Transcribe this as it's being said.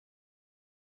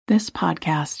This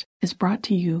podcast is brought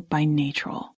to you by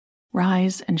Natrol.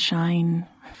 Rise and shine,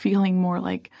 feeling more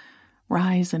like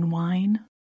rise and wine?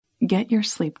 Get your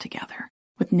sleep together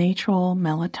with Natrol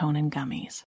melatonin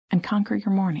gummies and conquer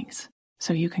your mornings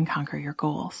so you can conquer your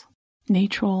goals.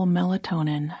 Natrol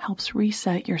melatonin helps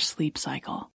reset your sleep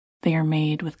cycle. They are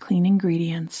made with clean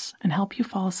ingredients and help you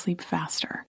fall asleep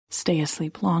faster, stay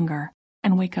asleep longer,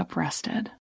 and wake up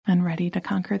rested and ready to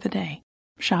conquer the day.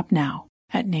 Shop now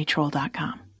at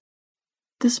Natrol.com.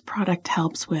 This product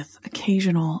helps with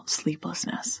occasional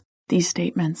sleeplessness. These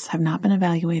statements have not been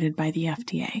evaluated by the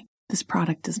FDA. This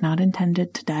product is not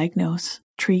intended to diagnose,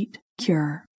 treat,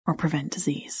 cure, or prevent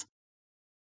disease.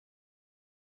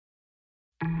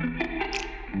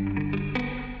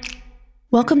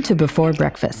 Welcome to Before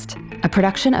Breakfast, a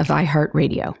production of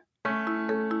iHeartRadio.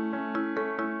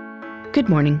 Good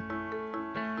morning.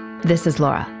 This is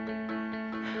Laura.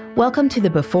 Welcome to the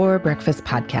Before Breakfast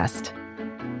podcast.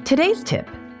 Today's tip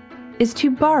is to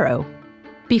borrow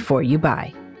before you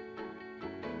buy.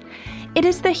 It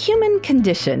is the human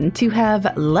condition to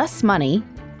have less money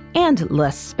and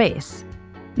less space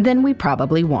than we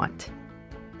probably want.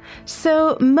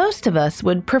 So most of us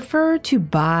would prefer to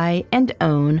buy and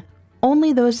own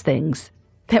only those things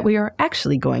that we are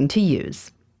actually going to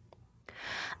use.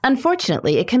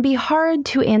 Unfortunately, it can be hard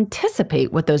to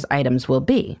anticipate what those items will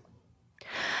be.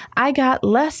 I got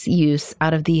less use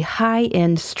out of the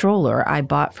high-end stroller I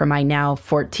bought for my now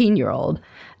 14-year-old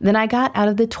than I got out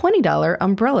of the $20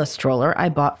 umbrella stroller I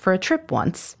bought for a trip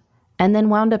once and then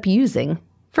wound up using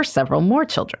for several more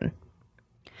children.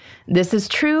 This is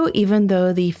true even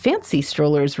though the fancy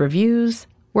stroller's reviews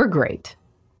were great.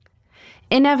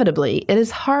 Inevitably, it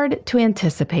is hard to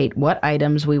anticipate what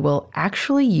items we will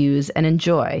actually use and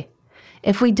enjoy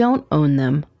if we don't own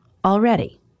them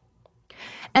already.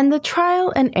 And the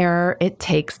trial and error it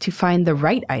takes to find the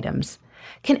right items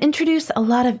can introduce a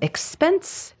lot of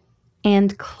expense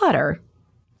and clutter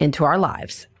into our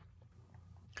lives.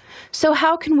 So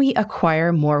how can we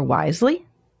acquire more wisely?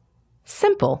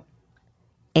 Simple.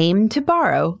 Aim to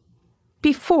borrow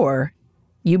before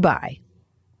you buy.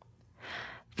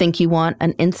 Think you want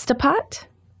an Instapot?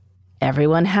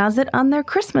 Everyone has it on their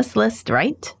Christmas list,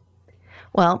 right?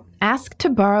 Well, ask to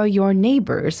borrow your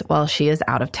neighbor's while she is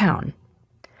out of town.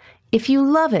 If you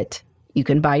love it, you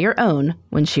can buy your own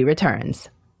when she returns.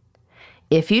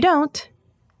 If you don't,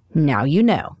 now you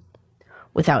know,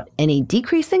 without any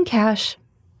decrease in cash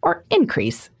or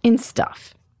increase in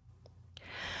stuff.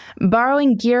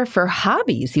 Borrowing gear for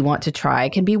hobbies you want to try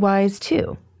can be wise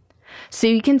too, so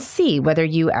you can see whether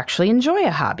you actually enjoy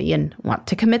a hobby and want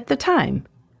to commit the time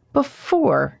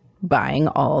before buying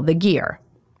all the gear.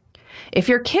 If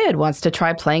your kid wants to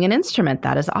try playing an instrument,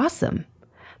 that is awesome.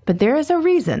 But there is a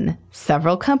reason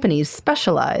several companies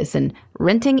specialize in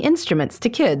renting instruments to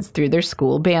kids through their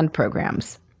school band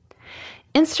programs.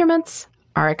 Instruments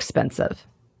are expensive,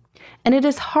 and it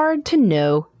is hard to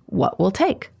know what will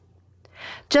take.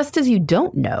 Just as you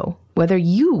don't know whether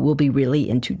you will be really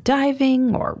into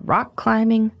diving or rock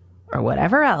climbing or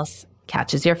whatever else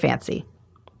catches your fancy.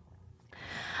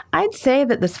 I'd say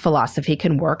that this philosophy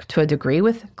can work to a degree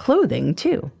with clothing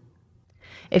too.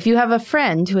 If you have a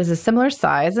friend who is a similar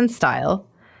size and style,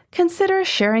 consider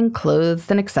sharing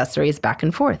clothes and accessories back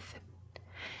and forth.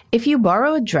 If you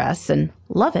borrow a dress and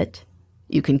love it,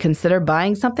 you can consider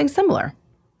buying something similar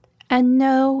and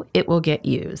know it will get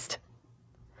used.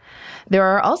 There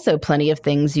are also plenty of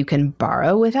things you can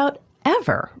borrow without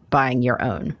ever buying your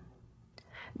own.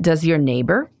 Does your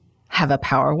neighbor have a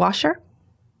power washer?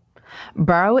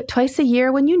 Borrow it twice a year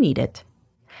when you need it,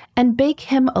 and bake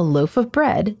him a loaf of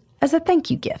bread as a thank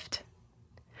you gift.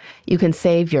 You can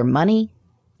save your money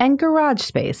and garage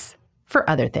space for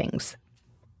other things.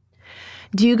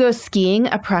 Do you go skiing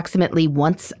approximately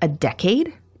once a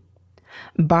decade?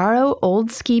 Borrow old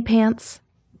ski pants,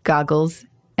 goggles,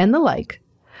 and the like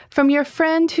from your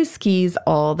friend who skis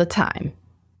all the time,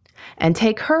 and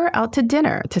take her out to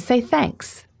dinner to say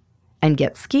thanks and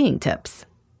get skiing tips.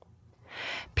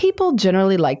 People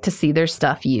generally like to see their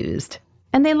stuff used,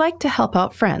 and they like to help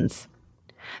out friends.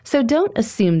 So don't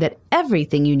assume that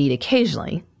everything you need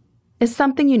occasionally is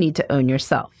something you need to own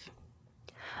yourself.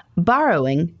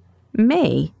 Borrowing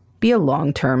may be a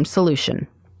long-term solution.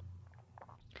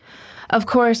 Of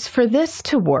course, for this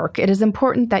to work, it is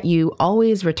important that you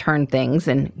always return things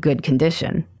in good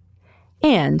condition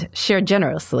and share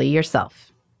generously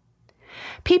yourself.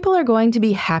 People are going to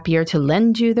be happier to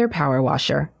lend you their power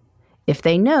washer if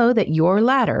they know that your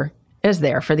ladder is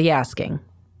there for the asking.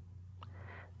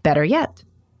 Better yet,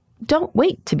 don't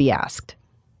wait to be asked.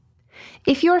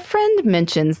 If your friend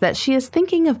mentions that she is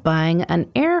thinking of buying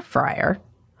an air fryer,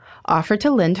 offer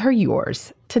to lend her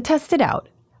yours to test it out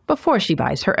before she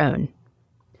buys her own.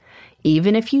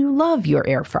 Even if you love your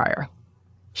air fryer,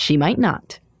 she might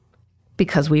not,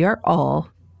 because we are all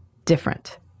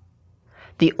different.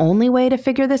 The only way to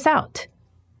figure this out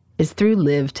is through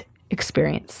lived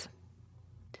experience.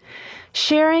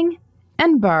 Sharing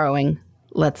and borrowing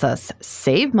lets us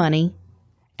save money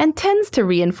and tends to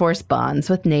reinforce bonds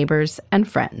with neighbors and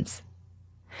friends.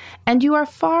 And you are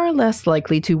far less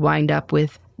likely to wind up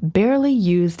with barely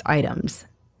used items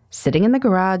sitting in the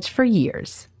garage for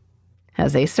years,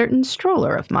 as a certain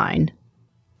stroller of mine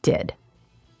did.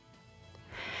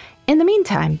 In the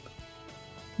meantime,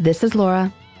 this is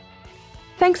Laura.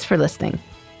 Thanks for listening.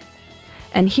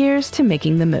 And here's to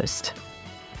making the most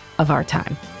of our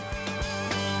time.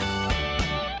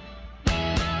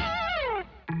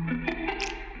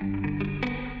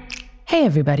 Hey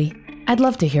everybody, I'd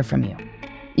love to hear from you.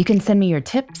 You can send me your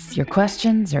tips, your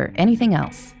questions, or anything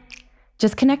else.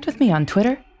 Just connect with me on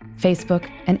Twitter, Facebook,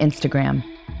 and Instagram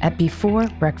at Before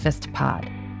Breakfast Pod.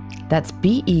 That's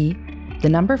BE, the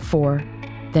number 4,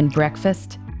 then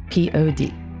breakfast,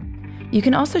 POD. You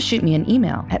can also shoot me an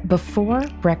email at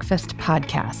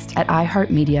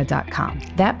beforebreakfastpodcast@iheartmedia.com.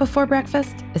 That Before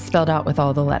Breakfast is spelled out with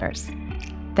all the letters.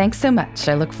 Thanks so much.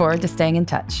 I look forward to staying in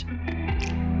touch.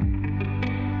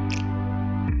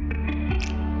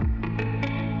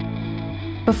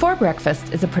 Before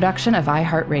Breakfast is a production of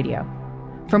iHeartRadio.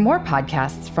 For more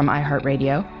podcasts from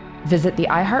iHeartRadio, visit the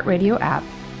iHeartRadio app,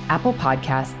 Apple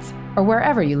Podcasts, or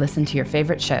wherever you listen to your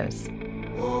favorite shows.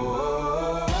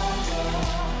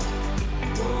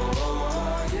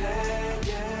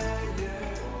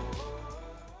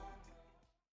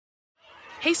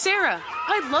 Hey Sarah,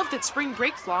 I love that spring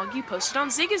break vlog you posted on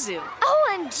Zigazoo.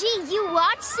 OMG, you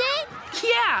watched it?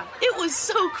 Yeah, it was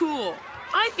so cool.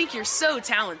 I think you're so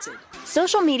talented.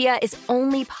 Social media is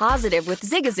only positive with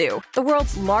Zigazoo, the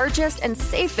world's largest and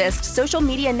safest social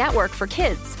media network for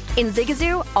kids. In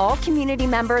Zigazoo, all community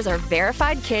members are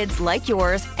verified kids like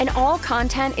yours, and all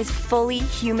content is fully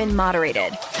human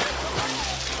moderated.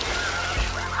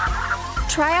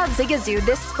 Try out Zigazoo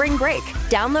this spring break.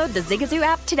 Download the Zigazoo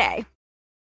app today.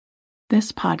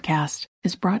 This podcast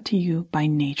is brought to you by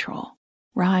Natrol.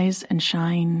 Rise and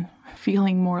shine,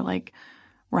 feeling more like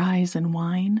rise and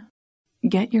wine.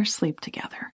 Get your sleep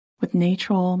together with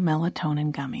Natrol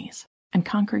melatonin gummies and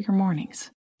conquer your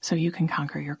mornings so you can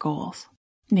conquer your goals.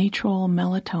 Natrol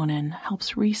melatonin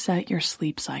helps reset your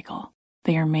sleep cycle.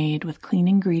 They are made with clean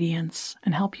ingredients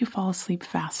and help you fall asleep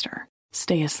faster,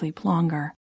 stay asleep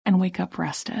longer, and wake up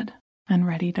rested and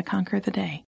ready to conquer the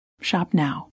day. Shop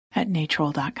now at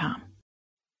natrol.com.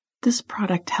 This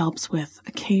product helps with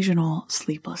occasional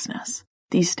sleeplessness.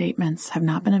 These statements have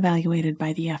not been evaluated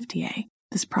by the FDA.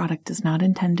 This product is not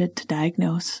intended to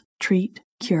diagnose, treat,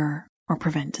 cure, or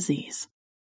prevent disease.